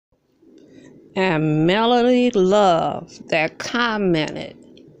And Melody Love that commented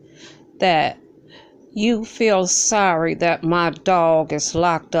that you feel sorry that my dog is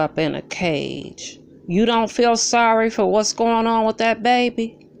locked up in a cage. You don't feel sorry for what's going on with that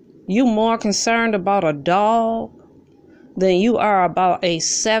baby? You more concerned about a dog than you are about a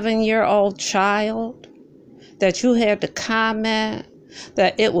 7-year-old child? That you had to comment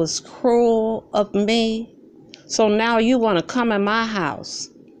that it was cruel of me? So now you want to come in my house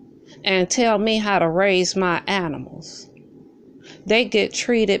and tell me how to raise my animals. They get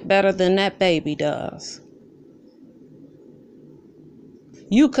treated better than that baby does.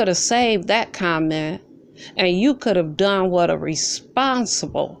 You could have saved that comment, and you could have done what a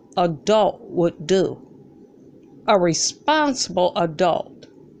responsible adult would do. A responsible adult,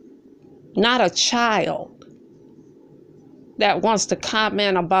 not a child that wants to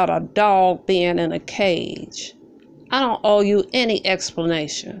comment about a dog being in a cage. I don't owe you any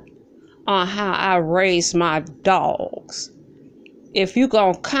explanation on how I raise my dogs. If you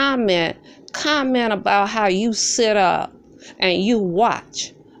gonna comment about how you sit up and you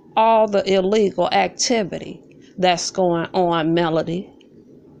watch all the illegal activity that's going on, Melody.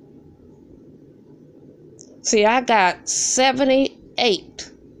 See, I got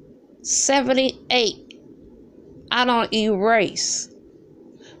 78. I don't erase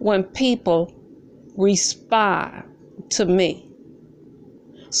when people respond to me.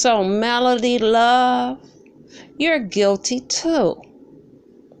 So Melody Love, you're guilty too.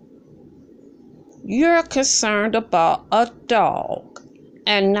 You're concerned about a dog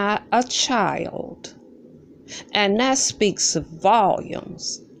and not a child. And that speaks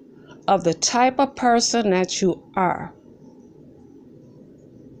volumes of the type of person that you are.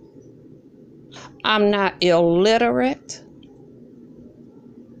 I'm not illiterate.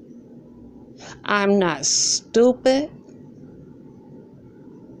 I'm not stupid.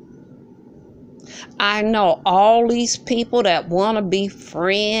 I know all these people that want to be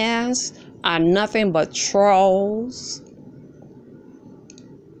friends are nothing but trolls.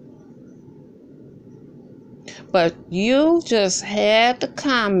 But you just had to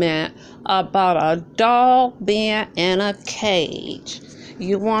comment about a dog being in a cage.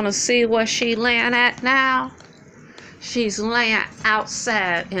 You want to see where she laying at now? She's laying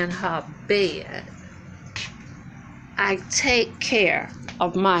outside in her bed. I take care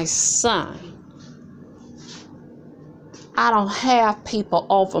of my son. I don't have people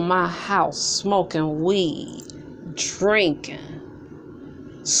over my house smoking weed, drinking,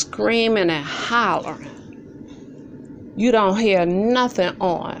 screaming and hollering. You don't hear nothing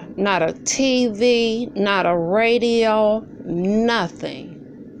on, not a TV, not a radio, nothing.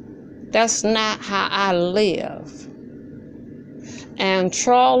 That's not how I live. And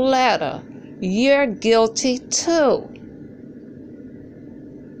Trolletta, you're guilty too.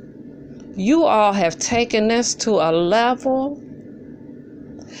 You all have taken this to a level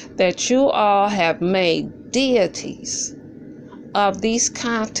that you all have made deities of these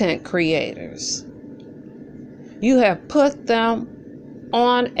content creators. You have put them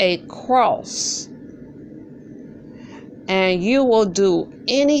on a cross, and you will do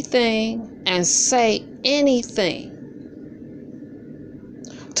anything and say anything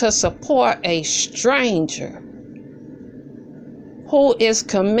to support a stranger who is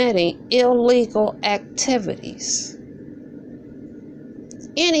committing illegal activities.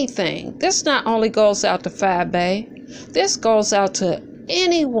 Anything. This not only goes out to Fabe, this goes out to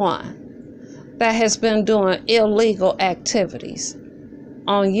anyone that has been doing illegal activities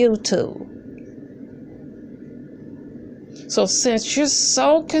on YouTube. So since you're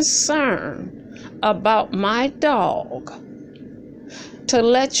so concerned about my dog, to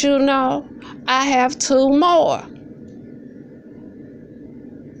let you know, I have 2 more.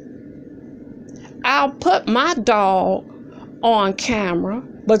 I'll put my dog on camera,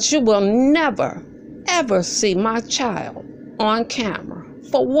 but you will never, ever see my child on camera.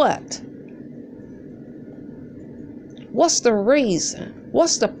 For what? What's the reason?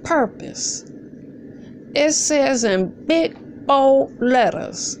 What's the purpose? It says in big, bold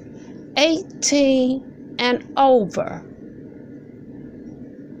letters, 18 and over.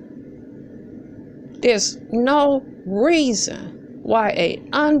 There's no reason why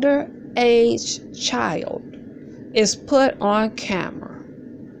an underage child is put on camera.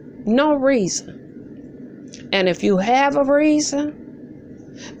 No reason. And if you have a reason,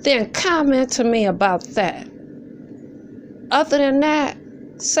 then comment to me about that. Other than that,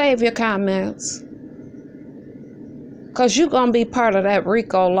 save your comments. Because you're going to be part of that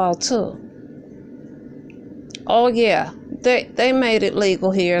RICO law too. Oh yeah, they made it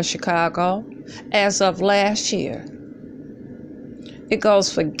legal here in Chicago as of last year. It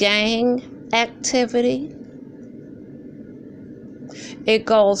goes for gang activity. It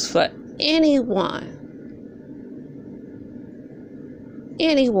goes for anyone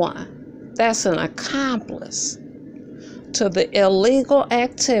that's an accomplice to the illegal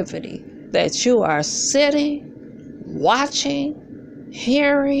activity that you are sitting, watching,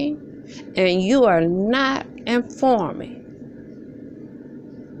 hearing, and you are not informing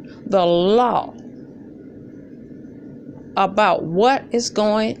the law about what is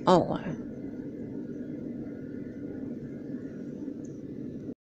going on.